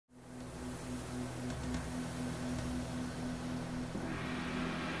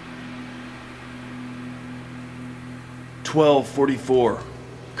1244,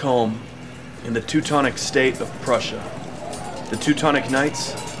 Culm, in the Teutonic state of Prussia. The Teutonic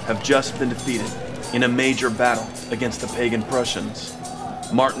Knights have just been defeated in a major battle against the pagan Prussians.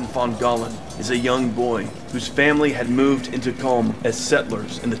 Martin von Golin is a young boy whose family had moved into Culm as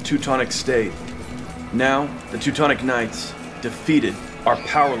settlers in the Teutonic state. Now, the Teutonic Knights, defeated, are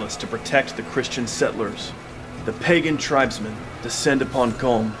powerless to protect the Christian settlers. The pagan tribesmen descend upon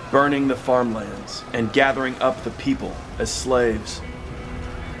Culm, burning the farmlands and gathering up the people as slaves.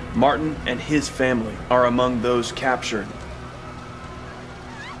 Martin and his family are among those captured.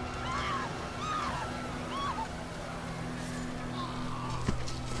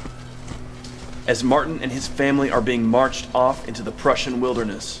 As Martin and his family are being marched off into the Prussian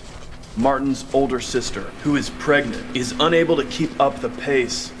wilderness, Martin's older sister, who is pregnant, is unable to keep up the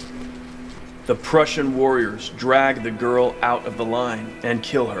pace. The Prussian warriors drag the girl out of the line and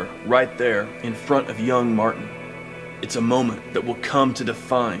kill her right there in front of young Martin. It's a moment that will come to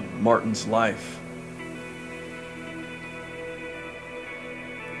define Martin's life.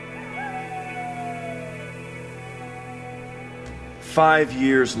 Five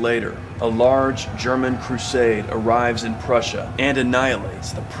years later, a large German crusade arrives in Prussia and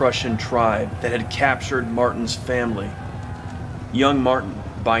annihilates the Prussian tribe that had captured Martin's family. Young Martin,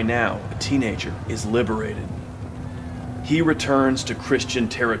 by now a teenager, is liberated. He returns to Christian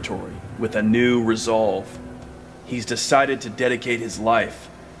territory with a new resolve. He's decided to dedicate his life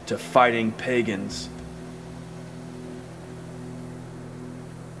to fighting pagans.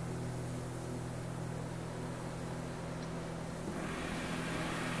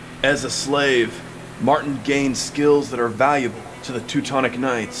 As a slave, Martin gains skills that are valuable to the Teutonic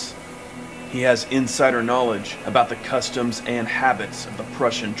Knights. He has insider knowledge about the customs and habits of the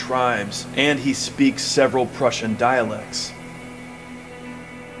Prussian tribes, and he speaks several Prussian dialects.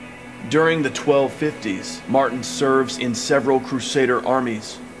 During the 1250s, Martin serves in several Crusader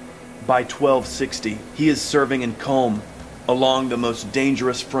armies. By 1260, he is serving in Culm, along the most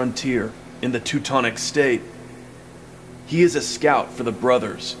dangerous frontier in the Teutonic state. He is a scout for the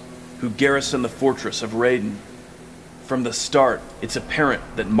brothers, who garrison the fortress of Raiden. From the start, it's apparent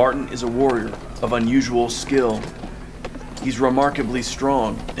that Martin is a warrior of unusual skill. He's remarkably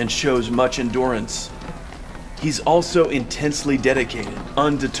strong and shows much endurance. He's also intensely dedicated,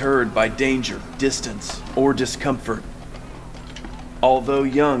 undeterred by danger, distance, or discomfort. Although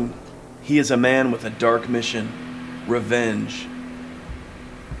young, he is a man with a dark mission: revenge.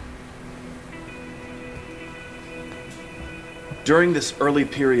 During this early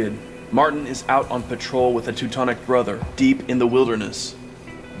period, Martin is out on patrol with a Teutonic brother deep in the wilderness.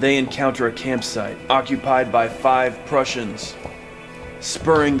 They encounter a campsite occupied by 5 Prussians.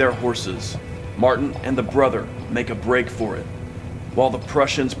 Spurring their horses, Martin and the brother make a break for it, while the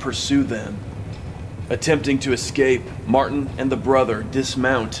Prussians pursue them. Attempting to escape, Martin and the brother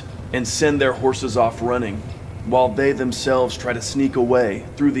dismount and send their horses off running, while they themselves try to sneak away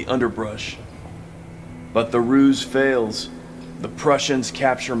through the underbrush. But the ruse fails. The Prussians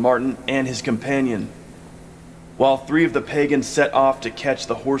capture Martin and his companion. While 3 of the pagans set off to catch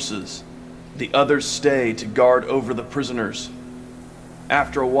the horses, the others stay to guard over the prisoners.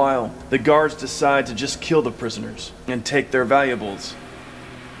 After a while, the guards decide to just kill the prisoners and take their valuables.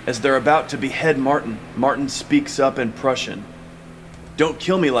 As they're about to behead Martin, Martin speaks up in Prussian. "Don't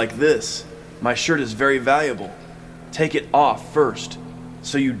kill me like this. My shirt is very valuable. Take it off first,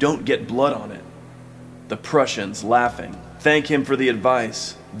 so you don't get blood on it." The Prussians, laughing, thank him for the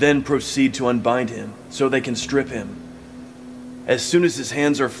advice, then proceed to unbind him so they can strip him. As soon as his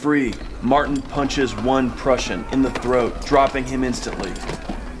hands are free, Martin punches one Prussian in the throat, dropping him instantly.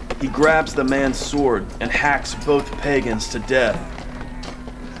 He grabs the man's sword and hacks both pagans to death.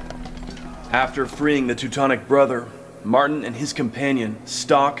 After freeing the Teutonic brother, Martin and his companion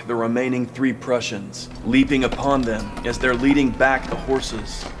stalk the remaining 3 Prussians, leaping upon them as they're leading back the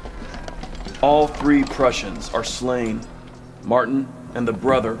horses. All 3 Prussians are slain. Martin and the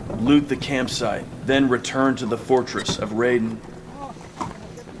brother loot the campsite, then return to the fortress of Raiden.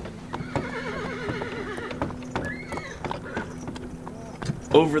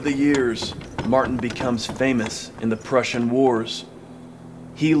 Over the years, Martin becomes famous in the Prussian wars.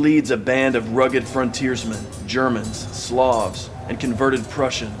 He leads a band of rugged frontiersmen, Germans, Slavs, and converted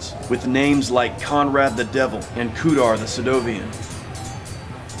Prussians, with names like Conrad the Devil and Kudar the Sadovian.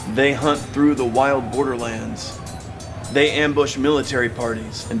 They hunt through the wild borderlands. They ambush military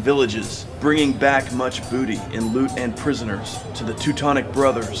parties and villages, bringing back much booty in loot and prisoners to the Teutonic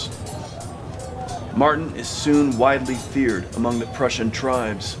brothers. Martin is soon widely feared among the Prussian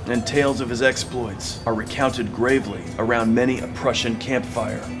tribes, and tales of his exploits are recounted gravely around many a Prussian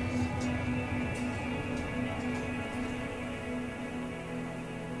campfire.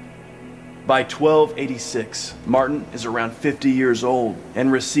 By 1286, Martin is around 50 years old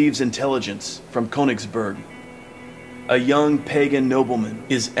and receives intelligence from Königsberg. A young pagan nobleman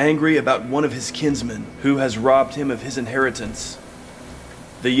is angry about one of his kinsmen who has robbed him of his inheritance.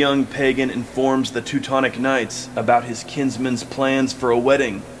 The young pagan informs the Teutonic knights about his kinsman's plans for a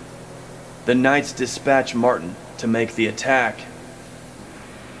wedding. The knights dispatch Martin to make the attack.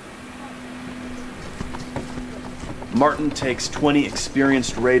 Martin takes 20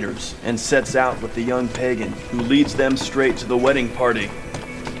 experienced raiders and sets out with the young pagan, who leads them straight to the wedding party.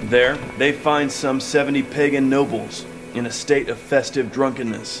 There, they find some 70 pagan nobles in a state of festive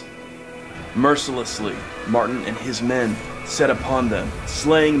drunkenness. Mercilessly, Martin and his men set upon them,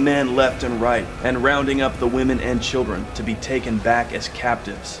 slaying men left and right, and rounding up the women and children to be taken back as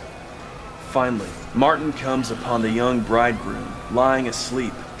captives. Finally, Martin comes upon the young bridegroom lying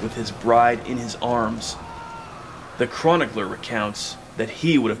asleep with his bride in his arms. The chronicler recounts that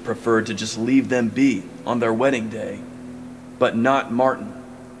he would have preferred to just leave them be on their wedding day, but not Martin.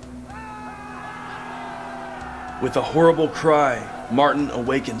 With a horrible cry, Martin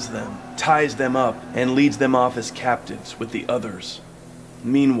awakens them, ties them up, and leads them off as captives with the others.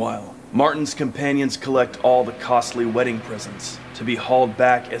 Meanwhile, Martin's companions collect all the costly wedding presents to be hauled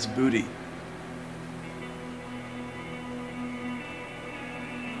back as booty.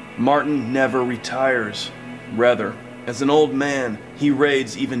 Martin never retires. Rather, as an old man, he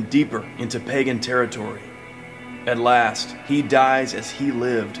raids even deeper into pagan territory. At last, he dies as he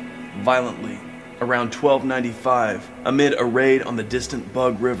lived, violently, around 1295, amid a raid on the distant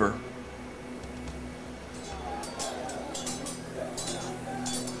Bug River.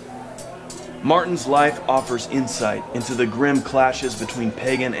 Martin's life offers insight into the grim clashes between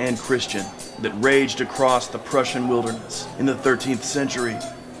pagan and Christian that raged across the Prussian wilderness in the 13th century.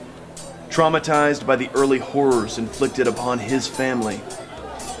 Traumatized by the early horrors inflicted upon his family,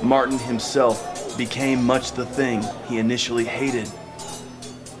 Martin himself became much the thing he initially hated.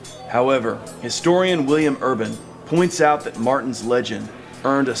 However, historian William Urban points out that Martin's legend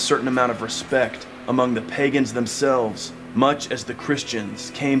earned a certain amount of respect among the pagans themselves, much as the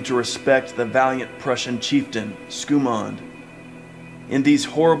Christians came to respect the valiant Prussian chieftain Skumond. In these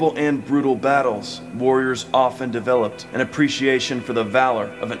horrible and brutal battles, warriors often developed an appreciation for the valor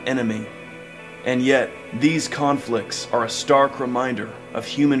of an enemy. And yet, these conflicts are a stark reminder of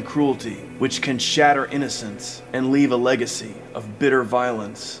human cruelty, which can shatter innocence and leave a legacy of bitter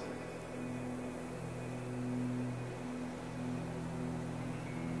violence.